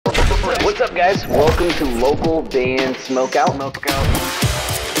What's up, guys? Welcome to local band Smokeout.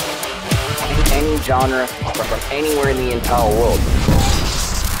 Any genre from anywhere in the entire world.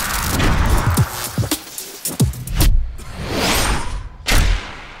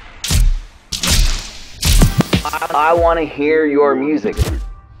 I want to hear your music.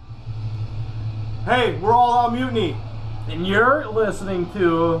 Hey, we're all on mutiny, and you're listening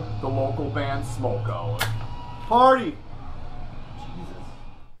to the local band Smokeout. Party!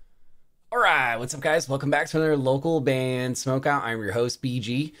 Alright, what's up guys? Welcome back to another local band Smokeout. I'm your host,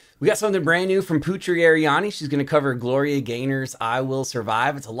 BG. We got something brand new from Putri Ariani. She's going to cover Gloria Gaynor's I Will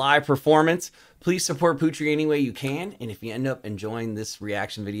Survive. It's a live performance. Please support Putri any way you can. And if you end up enjoying this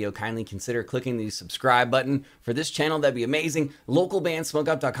reaction video, kindly consider clicking the subscribe button for this channel. That'd be amazing.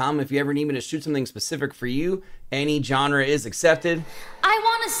 Localbandsmokeout.com. If you ever need me to shoot something specific for you, any genre is accepted. I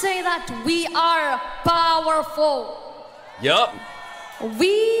want to say that we are powerful. Yup.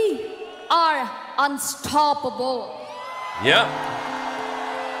 We are unstoppable. Yep.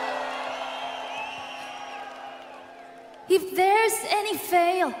 If there's any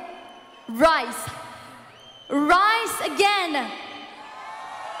fail, rise again.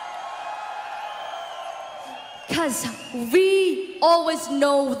 'Cause we always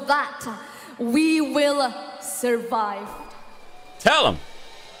know that we will survive. Tell him.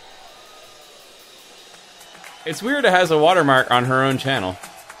 It's weird it has a watermark on her own channel.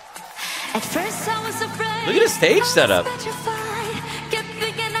 At first I was afraid. Look at the stage setup.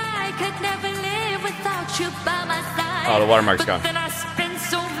 Oh, the watermark's gone. Then I spent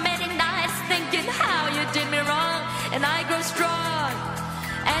so many nights thinking how you did me wrong, and I grew strong,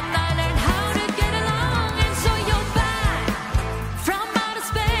 and I learned how to get along, and so you're back from outer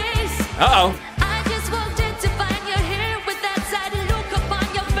space. Uh-oh. I just walked in to find you here with that sad look upon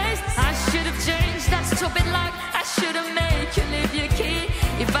your face. I should have changed that stupid lock. I should have made you leave your key.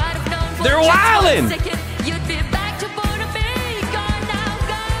 If I'd have known for They're just wildin'. 1 second, you'd be back to born of me. Go now,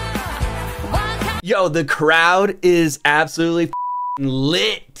 go. Walk out. Yo, the crowd is absolutely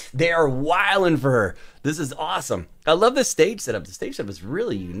lit. They are wilding for her. This is awesome. I love the stage setup. The stage setup is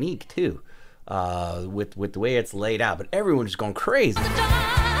really unique too, with the way it's laid out. But everyone's just going crazy.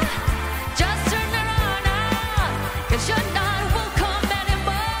 Just turn around now, 'cause you're not welcome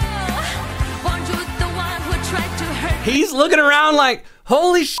anymore. Weren't you the one who tried to hurt me? He's looking around like,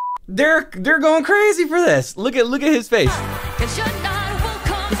 holy shit, they're going crazy for this. Look at his face. 'Cause you're not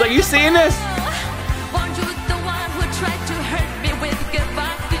welcome. He's like, you seeing this? Weren't you the one who tried to hurt me with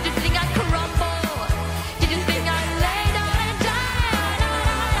goodbye? Did you think I'd crumble? Did you think I'd lay down and die?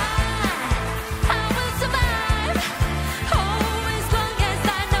 I will survive. Oh, as long as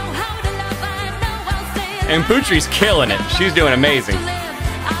I know how to love, I know I'll stay alive. And Putri's killing it. She's doing amazing.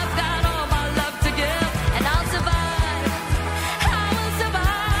 I've got all my love to give, and I'll survive. I will survive.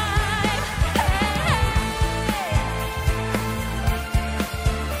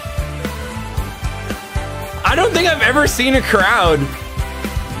 I don't think I've ever seen a crowd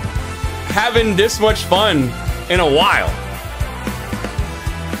having this much fun in a while.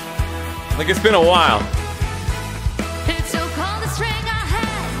 Like, it's been a while. It took all the strength I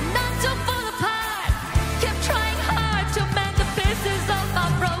had not to fall apart. Kept trying hard to mend the pieces of my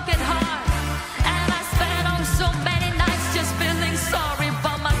broken heart. And I spent on so many nights just feeling sorry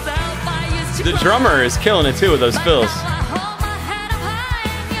for myself. I used to The cry, drummer is killing it too with those but fills. now I hold my head up high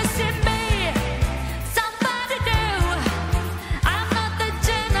and you see me. Somebody new. I'm not the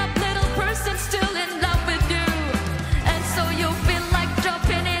gen-up little person still in love with you. And so you feel like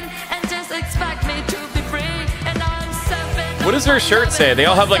dropping in and just expect me to be free. And I'm 7. What does her shirt say? They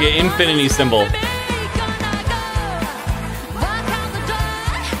all have like an infinity symbol.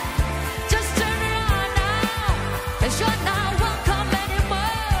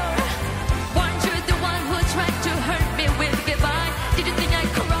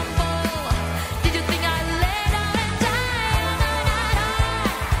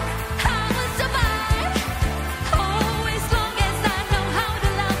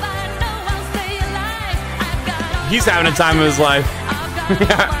 He's having a time of his life.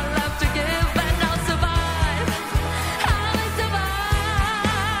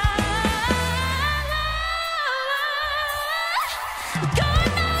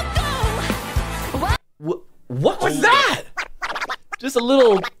 What was that? Just a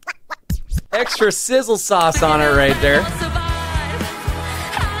little extra sizzle sauce on it right there.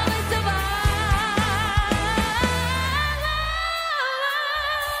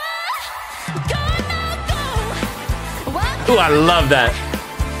 Ooh, I love that.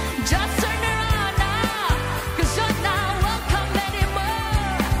 Just turn around now, 'cause you're not welcome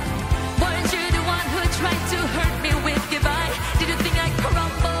anymore. Weren't you the one who tried to hurt me with goodbye? Did you think I'd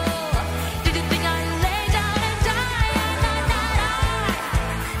crumble?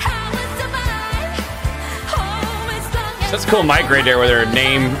 That's a cool mic right there with her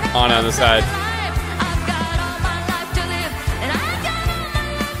name on the side. I've got all my life to live, and I've got all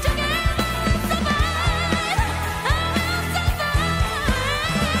my life to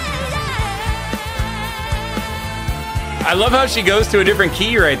give. I love how she goes to a different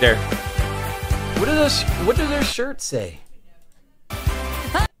key right there. What do their shirts say?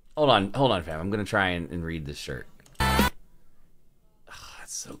 Hold on, fam. I'm gonna try and read this shirt. Oh,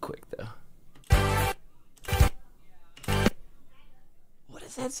 that's so quick though. What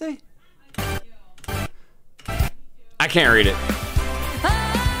does that say? I can't read it.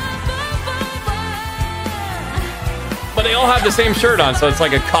 But they all have the same shirt on, so it's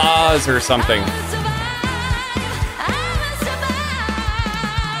like a cause or something.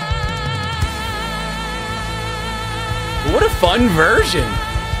 What a fun version.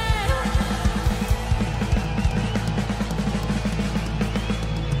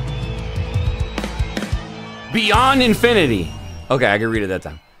 Beyond Infinity. Okay, I can read it that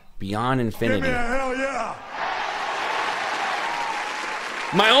time. Beyond Infinity. Give me a hell yeah.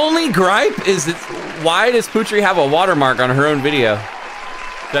 My only gripe is that why does Putri have a watermark on her own video?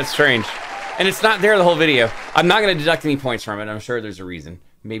 That's strange. And it's not there the whole video. I'm not going to deduct any points from it. I'm sure there's a reason.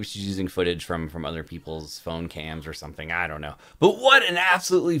 Maybe she's using footage from other people's phone cams or something. I don't know. But what an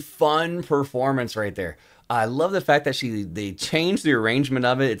absolutely fun performance right there. I love the fact that they changed the arrangement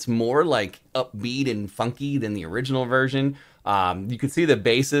of it. It's more like upbeat and funky than the original version. You could see the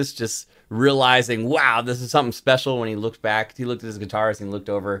bassist just realizing, wow, this is something special when he looked back. He looked at his guitarist and he looked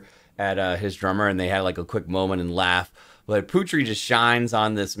over at his drummer and they had like a quick moment and laugh. But Putri just shines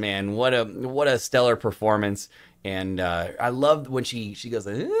on this, man. What a stellar performance. And I love when she goes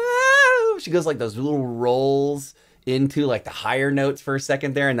like, "Ah!" She goes like those little rolls into like the higher notes for a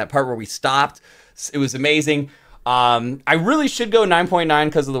second there. And that part where we stopped, it was amazing. I really should go 9.9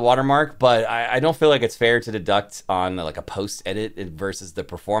 because of the watermark, but I don't feel like it's fair to deduct on like a post edit versus the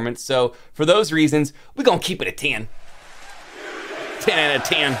performance. So for those reasons, we're going to keep it a 10. 10 out of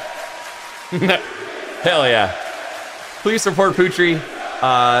 10. Hell yeah. Please support Putri,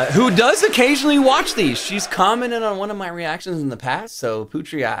 who does occasionally watch these. She's commented on one of my reactions in the past. So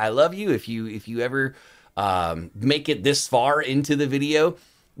Putri, I love you. If you ever make it this far into the video,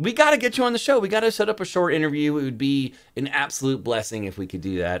 we got to get you on the show. We got to set up a short interview. It would be an absolute blessing if we could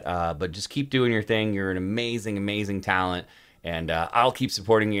do that. But just keep doing your thing. You're an amazing, amazing talent. And I'll keep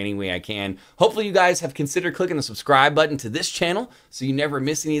supporting you any way I can. Hopefully you guys have considered clicking the subscribe button to this channel so you never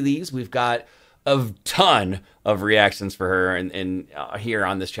miss any of these. We've got a ton of reactions for her and here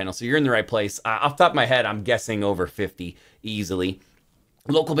on this channel. So you're in the right place. Off the top of my head, I'm guessing over 50 easily.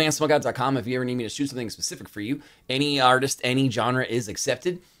 Localbandsmokeout.com if you ever need me to shoot something specific for you. Any artist, any genre is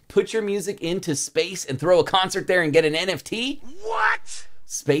accepted. Put your music into space and throw a concert there and get an NFT. What?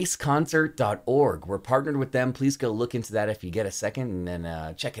 Spaceconcert.org. We're partnered with them. Please go look into that if you get a second and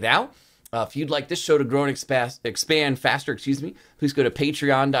then check it out. If you'd like this show to grow and expand faster, please go to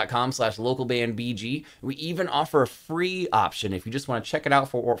patreon.com/localbandbg. We even offer a free option if you just want to check it out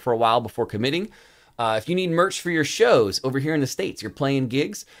for a while before committing. If you need merch for your shows over here in the States, you're playing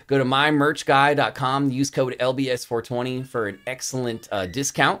gigs, go to mymerchguy.com, use code LBS420 for an excellent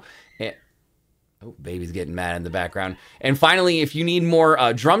discount. Oh, baby's getting mad in the background. And finally, if you need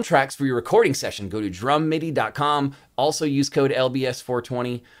more drum tracks for your recording session, go to drummidi.com. Also use code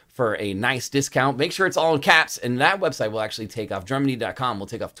LBS420 for a nice discount. Make sure it's all in caps, and that website will actually take off. drummidi.com will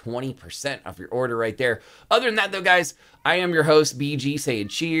take off 20% off your order right there. Other than that, though, guys, I am your host, BG, saying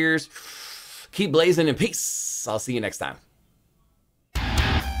cheers. Keep blazing and peace. I'll see you next time.